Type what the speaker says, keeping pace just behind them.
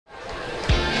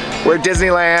We're at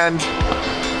Disneyland.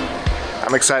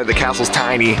 I'm excited. The castle's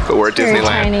tiny, but we're at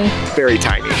Disneyland. Very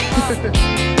tiny.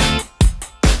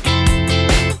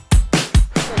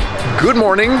 Good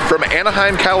morning from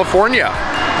Anaheim, California.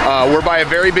 We're by a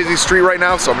very busy street right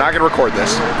now, so I'm not gonna record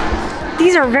this.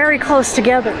 These are very close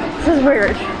together. This is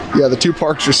weird. Yeah, the two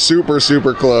parks are super,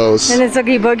 super close. And it's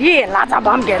Oogie Boogie and lots of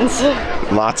pumpkins.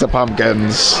 Lots of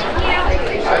pumpkins.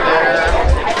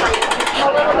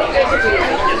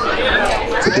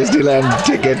 It's a Disneyland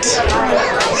ticket.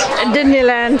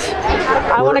 Disneyland.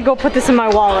 I want to go put this in my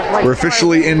wallet. Like, we're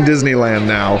officially in Disneyland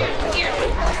now.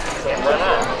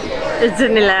 It's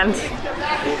Disneyland.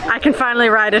 I can finally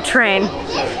ride a train.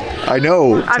 I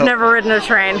know. I've never ridden a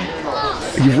train.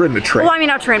 You've ridden a train? Well, I mean,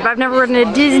 not a train, but I've never ridden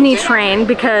a Disney train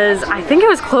because I think it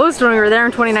was closed when we were there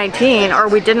in 2019, or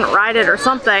we didn't ride it or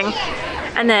something,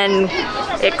 and then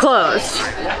it closed.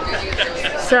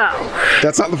 So.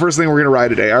 That's not the first thing we're gonna ride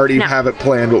today. I already have it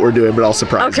planned what we're doing, but I'll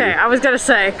surprise you. Okay, I was gonna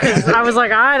say, because I was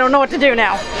like, I don't know what to do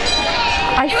now.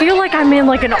 I feel like I'm in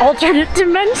like an alternate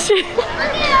dimension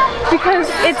because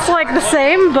it's like the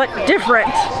same but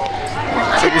different.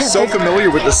 So you're so familiar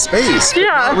with the space, but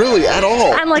not really at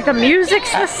all. And like the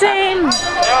music's the same.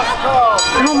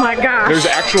 Oh my gosh. There's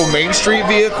actual Main Street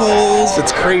vehicles.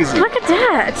 It's crazy. Look at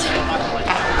that.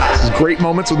 Great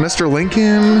moments with Mr.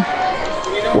 Lincoln.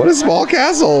 What a small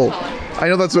castle. I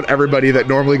know that's what everybody that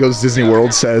normally goes to Disney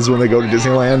World says when they go to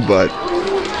Disneyland, but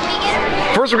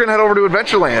first we're gonna head over to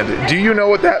Adventureland. Do you know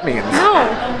what that means? No.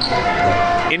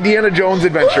 Indiana Jones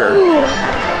Adventure.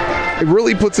 It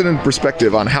really puts it in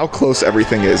perspective on how close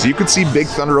everything is. You could see Big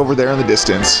Thunder over there in the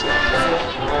distance.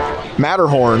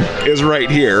 Matterhorn is right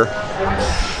here.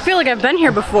 I feel like I've been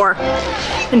here before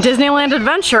in Disneyland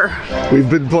Adventure. We've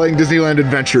been playing Disneyland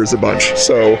Adventures a bunch,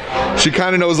 so she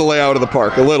kind of knows the layout of the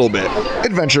park a little bit.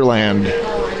 Adventureland.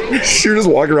 You're just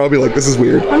walking around and be like, this is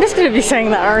weird. I'm just gonna be saying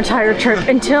that our entire trip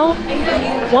until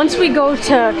once we go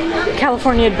to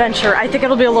California Adventure. I think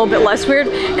it'll be a little bit less weird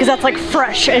because that's like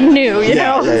fresh and new, you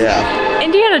know? Yeah.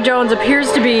 Indiana Jones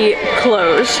appears to be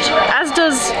closed, as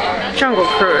does Jungle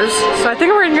Cruise. So I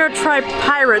think we're gonna go try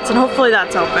Pirates and hopefully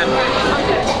that's open.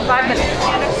 5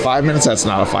 minutes. 5 minutes? That's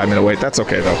not a 5 minute wait. That's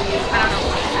okay though.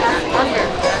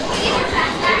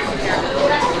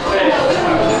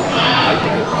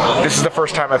 This is the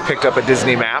first time I've picked up a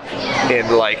Disney map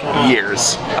in like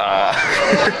years.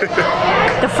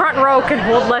 The front row can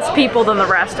hold less people than the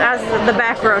rest, as the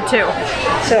back row too.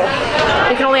 So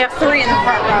you can only have 3 in the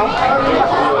front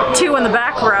row, 2 in the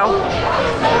back row.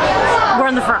 We're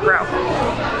in the front row.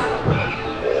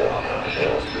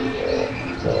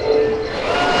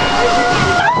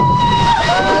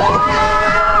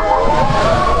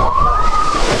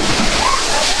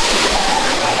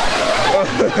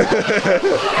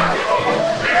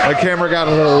 My camera got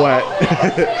a little wet.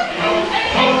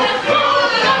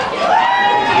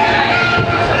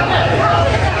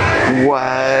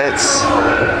 What?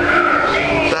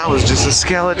 That was just a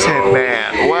skeleton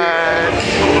man. What?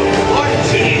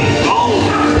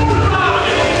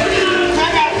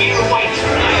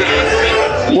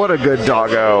 What a good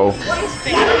doggo.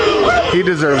 He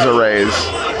deserves a raise.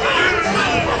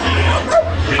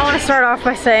 I want to start off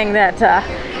by saying that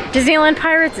Disneyland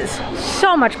Pirates is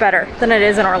so much better than it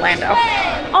is in Orlando.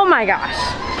 Oh my gosh.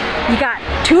 You got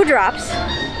 2 drops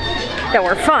that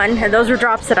were fun, and those were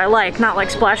drops that I like, not like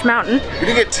Splash Mountain. You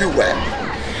didn't get too wet.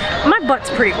 My butt's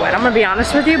pretty wet, I'm gonna be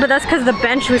honest with you, but that's because the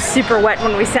bench was super wet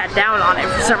when we sat down on it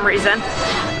for some reason.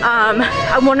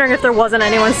 I'm wondering if there wasn't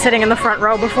anyone sitting in the front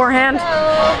row beforehand.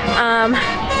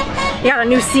 You got a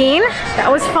new scene,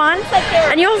 that was fun.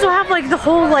 And you also have like the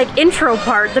whole like intro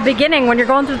part, the beginning when you're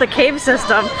going through the cave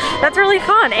system. That's really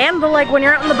fun. And the like when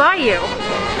you're out in the bayou.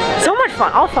 So much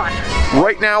fun, all fun.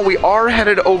 Right now we are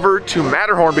headed over to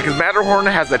Matterhorn because Matterhorn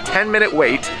has a 10-minute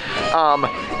wait.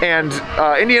 And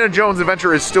Indiana Jones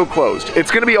Adventure is still closed. It's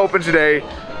gonna be open today.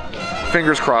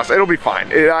 Fingers crossed, it'll be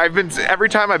fine. Every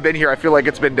time I've been here, I feel like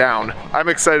it's been down. I'm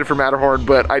excited for Matterhorn,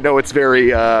 but I know it's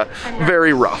very,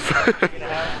 very rough.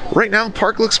 Right now,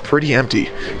 park looks pretty empty.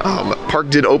 Park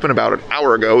did open about an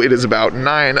hour ago. It is about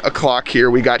 9 o'clock here.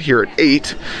 We got here at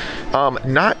 8.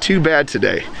 Not too bad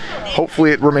today.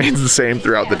 Hopefully it remains the same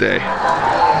throughout the day.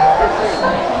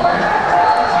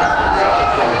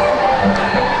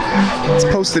 It's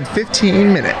posted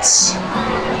 15 minutes.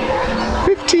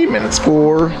 15 minutes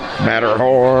for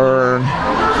Matterhorn.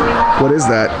 What is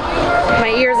that? My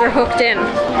ears are hooked in.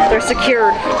 They're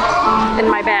secured in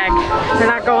my bag. They're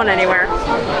not going anywhere.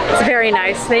 It's very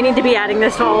nice. They need to be adding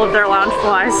this to all of their lounge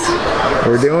flies.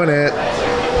 We're doing it.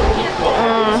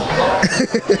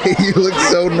 You look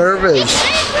so nervous.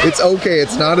 It's okay.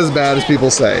 It's not as bad as people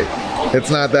say. It's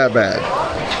not that bad.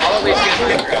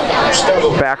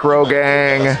 Back row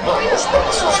gang.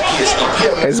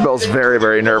 Isabel's very,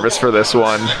 very nervous for this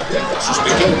one.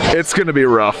 It's gonna be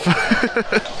rough.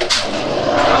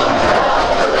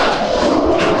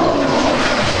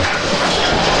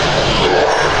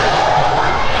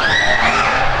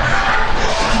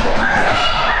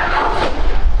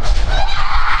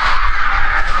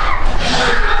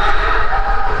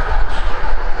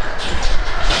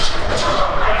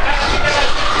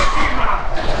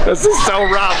 This is so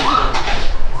rough.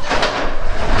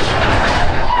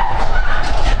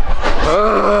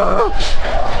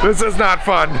 This is not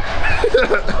fun.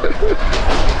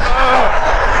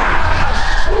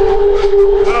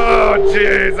 Oh,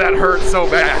 jeez, that hurts so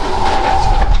bad.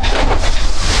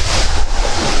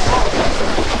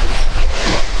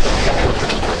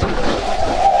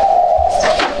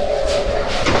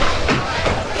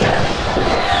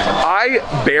 I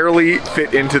barely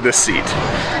fit into the seat.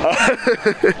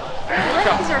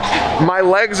 My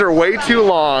legs are way too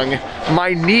long.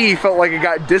 My knee felt like it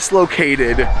got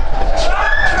dislocated.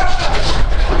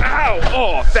 Ow!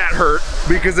 Oh, that hurt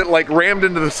because it like rammed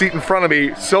into the seat in front of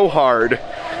me so hard. I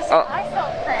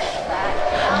felt cramped in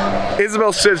that.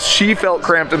 Isabel says she felt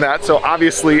cramped in that, so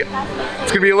obviously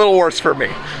it's gonna be a little worse for me.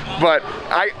 But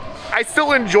I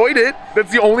still enjoyed it.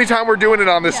 That's the only time we're doing it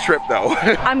on this trip though.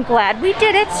 I'm glad we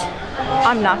did it.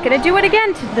 I'm not gonna do it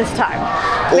again this time.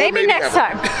 Maybe next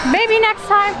time. Maybe next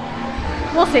time.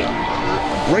 We'll see.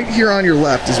 Right here on your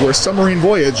left is where Submarine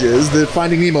Voyage is, the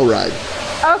Finding Nemo ride.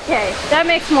 Okay, that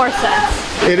makes more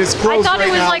sense. It is closed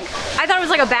right now. I thought it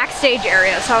was like a backstage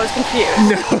area, so I was confused.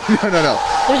 No.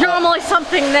 There's normally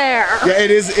something there. Yeah,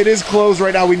 it is closed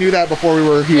right now. We knew that before we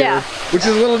were here. Yeah. Which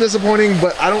is a little disappointing,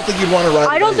 but I don't think you'd want to ride it.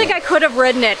 I don't think I could have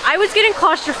ridden it. I was getting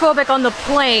claustrophobic on the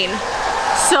plane,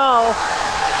 so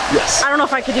yes. I don't know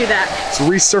if I could do that. It's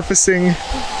resurfacing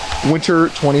winter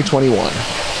 2021.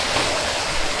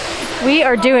 We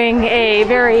are doing a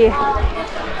very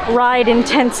ride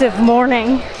intensive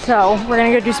morning, so we're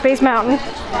gonna go do Space Mountain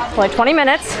for like 20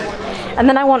 minutes, and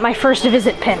then I want my first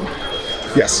visit pin.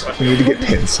 Yes, we need to get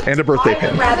pins and a birthday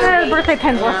pin. Birthday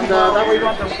pins.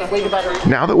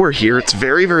 Now that we're here, it's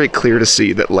very, very clear to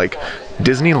see that like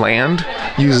Disneyland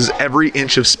uses every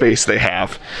inch of space they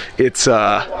have. It's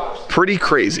pretty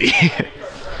crazy.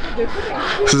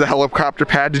 This is a helicopter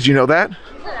pad. Did you know that?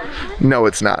 No,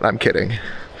 it's not. I'm kidding.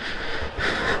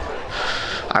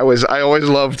 I always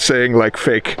loved saying like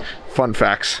fake fun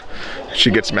facts. She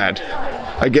gets mad.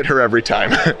 I get her every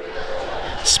time.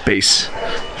 Space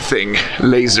thing,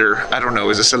 laser. I don't know,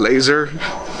 is this a laser?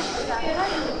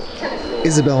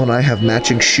 Isabel and I have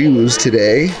matching shoes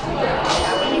today.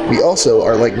 We also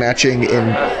are like matching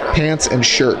in pants and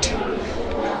shirt.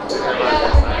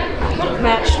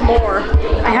 Matched more.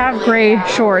 I have gray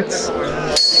shorts.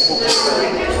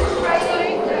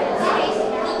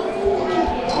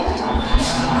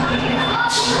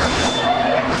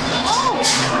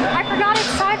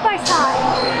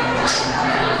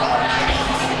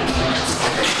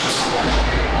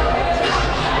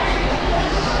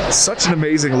 Such an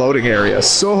amazing loading area.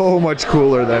 So much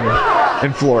cooler than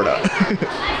in Florida. I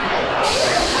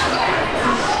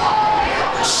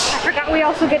forgot we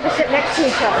also get to sit next to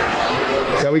each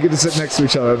other. Yeah, we get to sit next to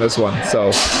each other on this one,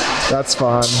 so that's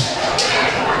fun.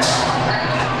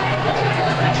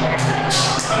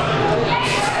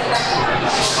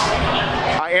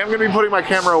 I am going to be putting my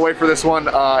camera away for this one.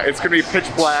 It's going to be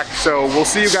pitch black, so we'll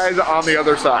see you guys on the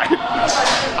other side.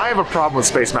 I have a problem with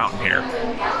Space Mountain here.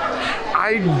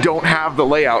 I don't have the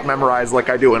layout memorized like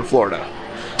I do in Florida.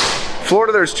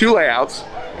 Florida, there's two layouts,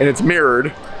 and it's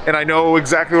mirrored, and I know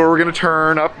exactly where we're gonna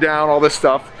turn, up, down, all this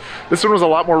stuff. This one was a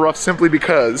lot more rough simply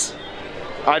because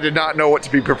I did not know what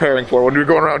to be preparing for. When we were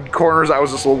going around corners, I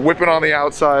was just whipping on the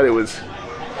outside. It was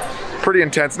pretty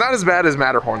intense. Not as bad as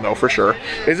Matterhorn though, for sure.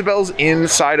 Isabel's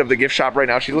inside of the gift shop right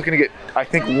now. She's looking to get, I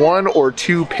think, 1 or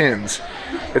 2 pins.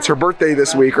 It's her birthday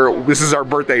this week, or this is our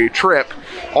birthday trip.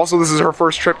 Also, this is her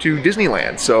first trip to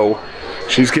Disneyland, so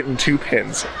she's getting 2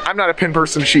 pins. I'm not a pin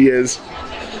person, she is.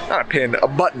 Not a pin, a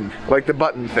button, like the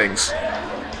button things.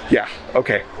 Yeah,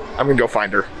 okay, I'm gonna go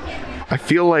find her. I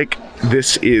feel like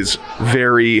this is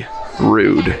very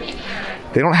rude.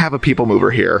 They don't have a people mover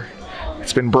here.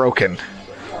 It's been broken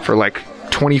for like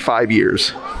 25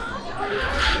 years.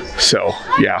 So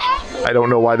yeah, I don't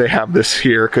know why they have this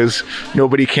here because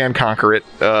nobody can conquer it.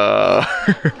 I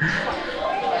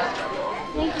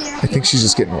think she's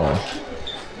just getting one.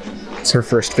 It's her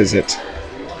first visit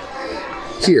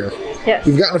here. Yes.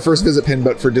 We've gotten a first visit pin,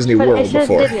 but for Disney World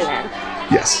before. Disneyland.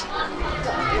 Yes.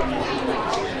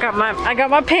 I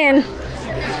got my pin.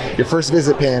 Your first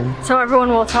visit pin. So everyone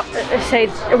will say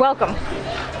welcome.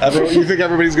 You think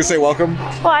everybody's gonna say welcome?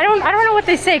 Well, I don't know what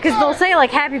they say, because they'll say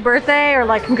like happy birthday or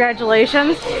like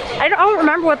congratulations. I don't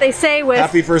remember what they say with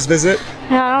happy first visit.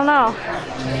 Yeah, I don't know.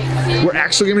 We're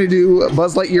actually going to do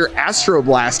Buzz Lightyear Astro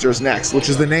Blasters next, which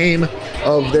is the name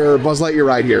of their Buzz Lightyear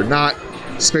ride here, not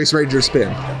Space Ranger Spin.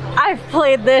 I've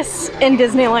played this in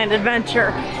Disneyland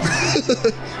Adventure.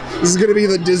 This is going to be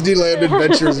the Disneyland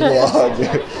Adventures vlog,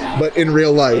 but in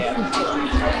real life. This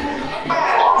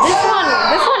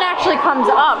one actually comes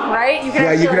up, right?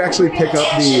 You can actually pick up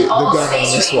the gun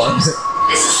on this one.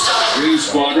 Green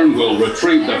Squadron will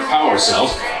retrieve the power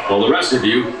cells, while the rest of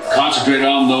you concentrate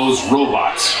on those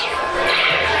robots.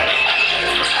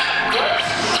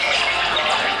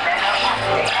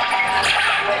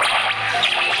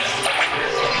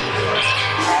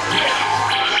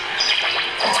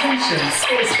 Attention,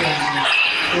 Space Ranger.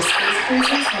 The Space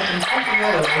Cruisers have been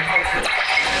temporarily halted.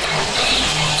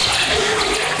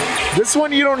 This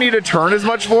one you don't need to turn as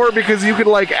much for because you could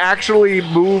like actually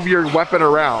move your weapon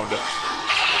around.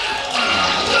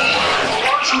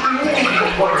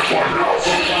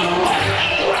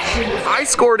 I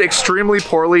scored extremely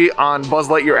poorly on Buzz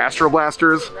Lightyear Astro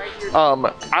Blasters.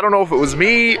 I don't know if it was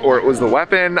me or it was the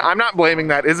weapon. I'm not blaming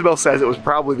that. Isabel says it was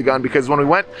probably the gun because when we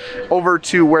went over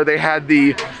to where they had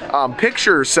the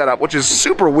picture set up, which is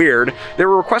super weird, they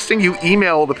were requesting you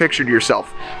email the picture to yourself,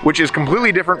 which is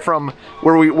completely different from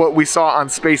what we saw on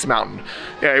Space Mountain.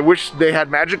 Yeah, I wish they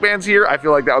had magic bands here. I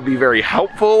feel like that would be very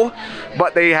helpful,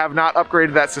 but they have not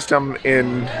upgraded that system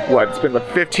in, what, it's been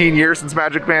 15 years since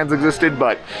magic bands existed,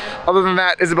 but other than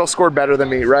that, Isabel scored better than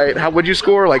me, right? How would you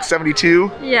score? Like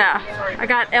 72? Yeah, I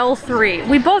got L3.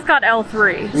 We both got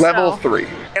L3. Level 3.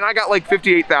 And I got like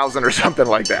 58,000 or something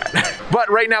like that. But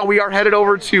right now we are headed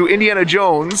over to Indiana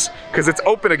Jones because it's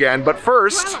open again. But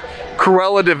first,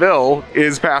 Cruella de Vil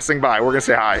is passing by. We're gonna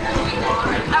say hi.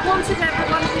 I wanted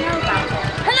everyone to know that.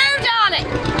 Hello, darling.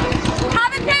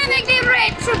 Have a perfectly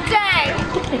rich day.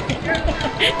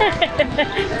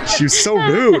 She's so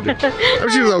rude.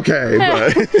 She was okay,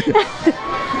 but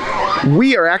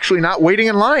we are actually not waiting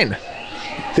in line.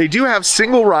 They do have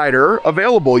single rider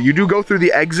available. You do go through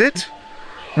the exit.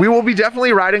 We will be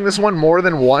definitely riding this one more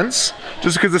than once,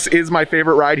 just because this is my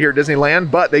favorite ride here at Disneyland,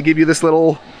 but they give you this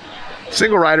little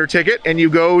single rider ticket and you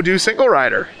go do single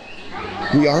rider.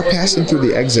 We are passing through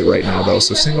the exit right now though,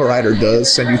 so single rider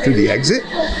does send you through the exit.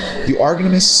 You are going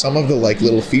to miss some of the like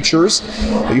little features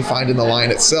that you find in the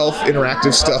line itself,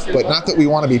 interactive stuff, but not that we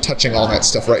want to be touching all that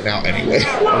stuff right now anyway.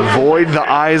 Avoid the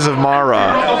eyes of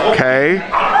Mara, okay?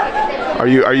 Are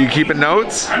you keeping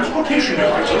notes?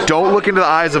 Don't look into the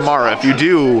eyes of Mara. If you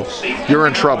do, you're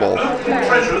in trouble.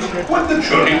 When the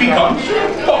journey becomes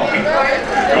bumpy.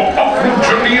 Your off-road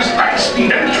journey is fast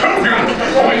and turbulent,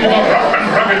 going over rough and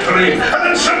rugged terrain, and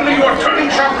then suddenly you are turning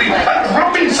sharply and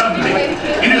dropping suddenly.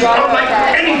 It is unlike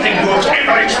anything you have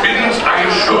ever experienced, I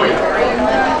assure you.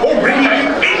 Already I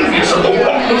am envious of the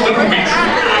wonders that will be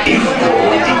true if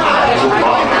you're in the eyes of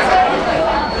Mara.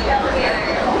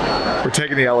 We're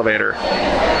taking the elevator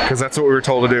because that's what we were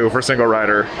told to do for single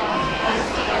rider.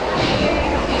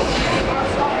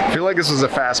 I feel like this was a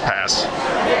fast pass.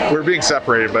 We were being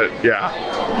separated, but yeah.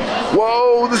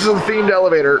 Whoa, this is a themed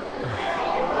elevator.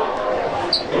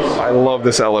 I love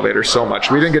this elevator so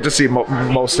much. We didn't get to see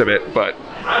most of it, but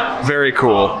very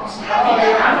cool.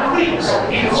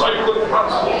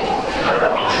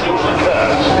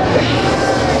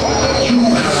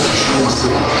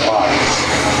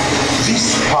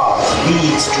 This path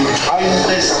leads to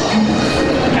timeless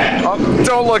youth. Oh,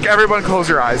 don't look, everyone close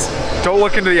your eyes. Don't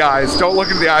look into the eyes. Don't look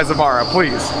into the eyes of Mara,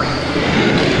 please.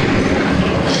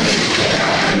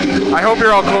 I hope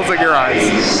you're all closing your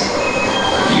eyes.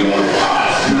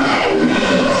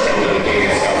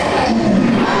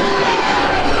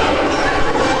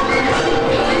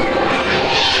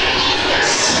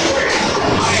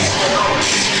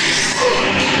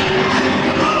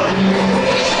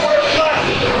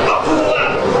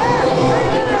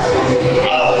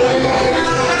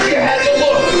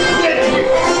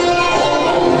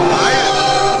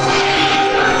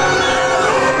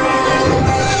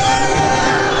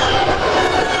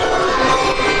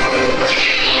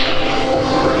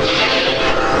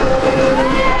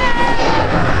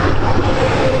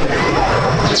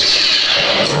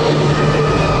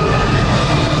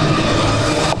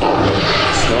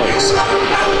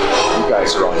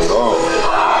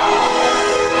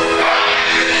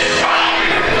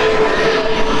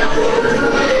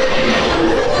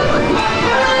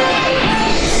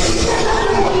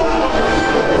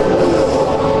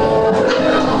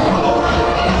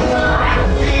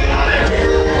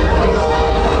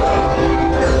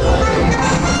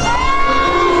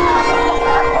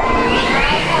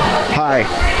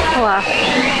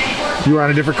 You were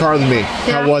on a different car than me.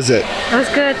 Yeah. How was it? It was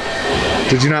good.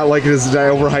 Did you not like it? Did I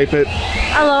overhype it?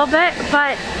 A little bit,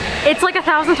 but it's like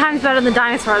 1,000 times better than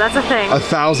Dinosaur. That's the thing.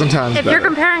 1,000 times If better. you're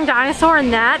comparing Dinosaur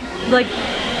and that, like,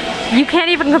 you can't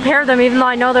even compare them, even though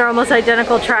I know they're almost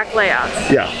identical track layouts.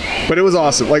 Yeah, but it was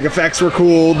awesome. Like, effects were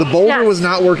cool. The boulder Yes. was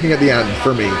not working at the end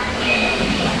for me.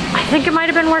 I think it might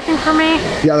have been working for me.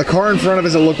 Yeah, the car in front of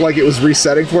us, it looked like it was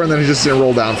resetting for, and then it just didn't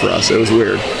roll down for us. It was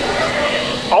weird.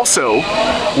 Also,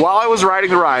 while I was riding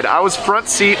the ride, I was front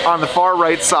seat on the far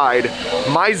right side.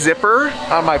 My zipper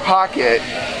on my pocket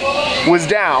was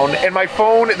down, and my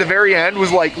phone at the very end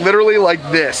was like literally like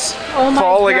this, Oh my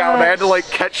falling out. And I had to gosh. like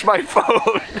catch my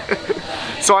phone.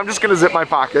 So I'm just gonna zip my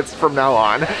pockets from now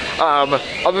on.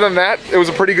 Other than that, it was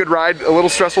a pretty good ride. A little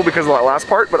stressful because of that last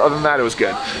part, but other than that, it was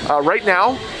good. Right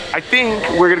now, I think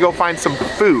we're gonna go find some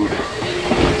food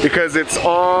because it's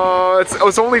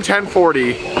only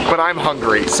 10:40, but I'm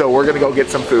hungry, so we're gonna go get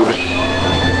some food.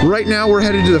 Right now, we're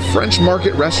headed to the French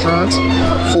Market restaurant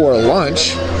for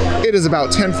lunch. It is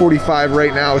about 10:45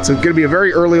 right now. It's gonna be a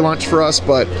very early lunch for us,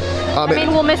 but I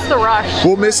mean, we'll miss the rush.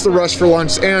 we'll miss the rush for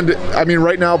lunch, and I mean,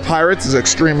 right now Pirates is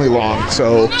extremely long,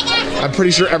 so I'm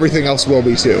pretty sure everything else will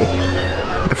be too.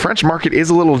 The French Market is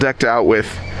a little decked out with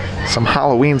some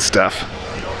Halloween stuff.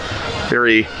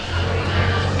 Very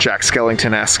Jack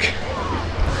Skellington-esque.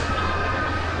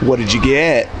 What did you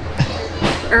get?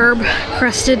 Herb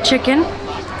crusted chicken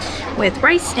with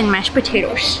rice and mashed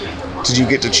potatoes. Did you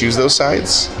get to choose those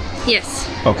sides? Yes.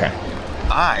 Okay.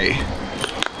 I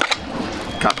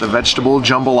got the vegetable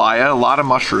jambalaya, a lot of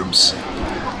mushrooms.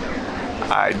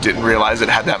 I didn't realize it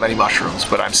had that many mushrooms,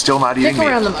 but I'm still not eating Pick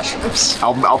around meat. the mushrooms.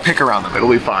 I'll pick around them, it'll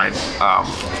be fine.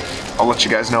 I'll let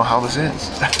you guys know how this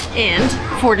is. And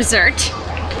for dessert,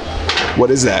 What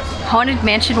is that? Haunted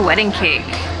Mansion wedding cake.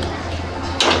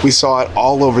 We saw it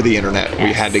all over the internet.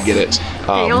 We had to get it.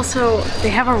 They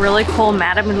have a really cool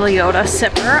Madame Leota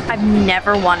sipper. I've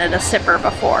never wanted a sipper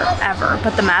before, ever.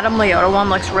 But the Madame Leota one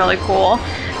looks really cool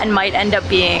and might end up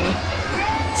being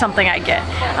something I get.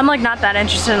 I'm like not that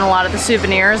interested in a lot of the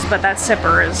souvenirs, but that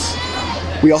sipper is...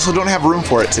 We also don't have room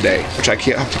for it today, which I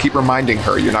have to keep reminding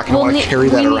her. You're not gonna want to carry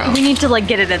that around. We need to like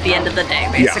get it at the end of the day,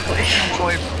 basically.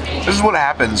 Actually, this is what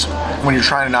happens when you're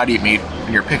trying to not eat meat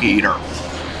and you're a picky eater.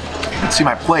 You can see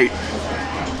my plate.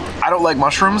 I don't like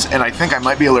mushrooms, and I think I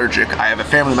might be allergic. I have a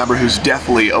family member who's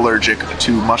deathly allergic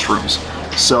to mushrooms.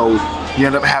 So you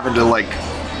end up having to like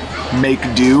make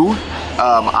do.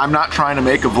 I'm not trying to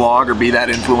make a vlog or be that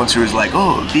influencer who's like,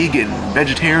 oh, vegan,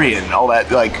 vegetarian, all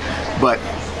that, like, but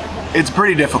it's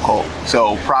pretty difficult.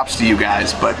 So props to you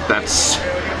guys, but that's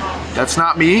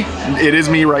not me. It is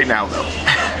me right now though.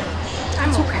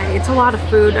 It's okay. It's a lot of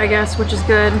food, I guess, which is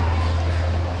good.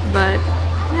 But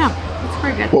yeah, it's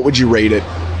pretty good. What would you rate it?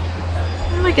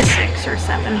 Like a 6 or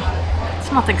 7.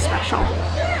 It's nothing special.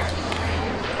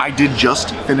 I did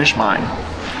just finish mine.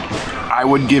 I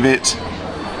would give it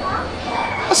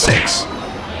a 6.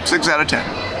 6 out of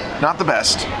 10. Not the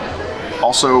best.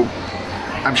 Also,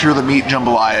 I'm sure the meat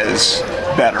jambalaya is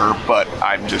better, but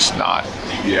I'm just not.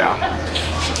 Yeah.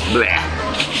 Blech.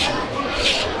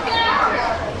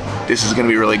 This is gonna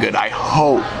be really good. I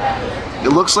hope. It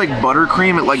looks like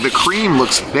buttercream. Like the cream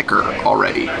looks thicker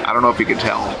already. I don't know if you can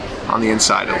tell on the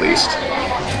inside at least.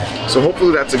 So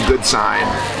hopefully that's a good sign.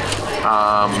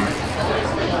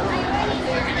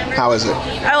 How is it?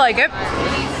 I like it.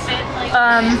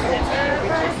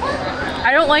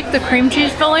 I don't like the cream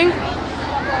cheese filling,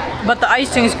 but the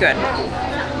icing's good.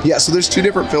 Yeah, so there's 2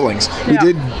 different fillings. We Yeah.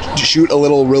 did shoot a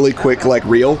little really quick like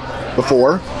reel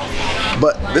before,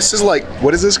 but this is like,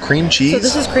 what is this, cream cheese? So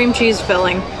this is cream cheese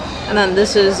filling, and then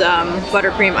this is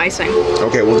buttercream icing.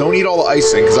 Okay, well don't eat all the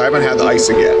icing because I haven't had the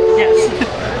icing yet. Yes.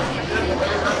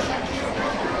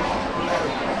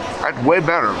 That's way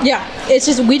better. Yeah, it's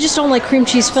just we just don't like cream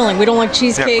cheese filling. We don't like Yeah,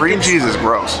 cheesecake. cream cheese is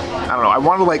gross. I don't know. I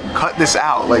want to like cut this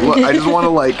out. Like, look, I just want to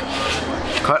like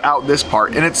cut out this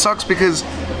part, and it sucks because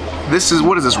this is,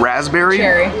 what is this, raspberry?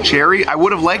 Cherry. Cherry. I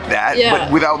would have liked that, Yeah.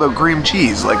 but without the cream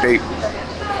cheese, like in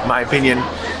my opinion,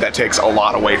 that takes a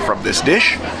lot away from this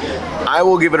dish. I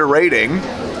will give it a rating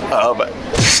of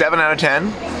 7 out of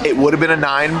 10. It would have been a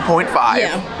 9.5.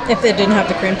 Yeah, if it didn't have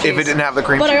the cream cheese. If it didn't have the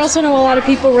cream But cheese. I also know a lot of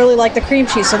people really like the cream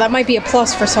cheese, so that might be a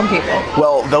plus for some people.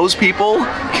 Well, those people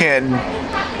can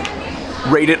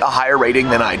rate it a higher rating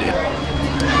than I did.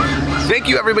 Thank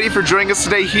you everybody for joining us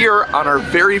today here on our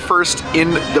very first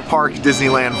In the Park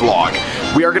Disneyland vlog.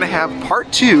 We are going to have part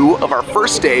 2 of our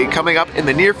first day coming up in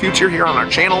the near future here on our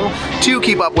channel. To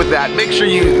keep up with that, make sure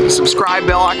you subscribe,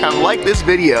 bell icon, like this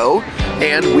video,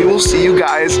 and we will see you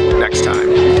guys next time.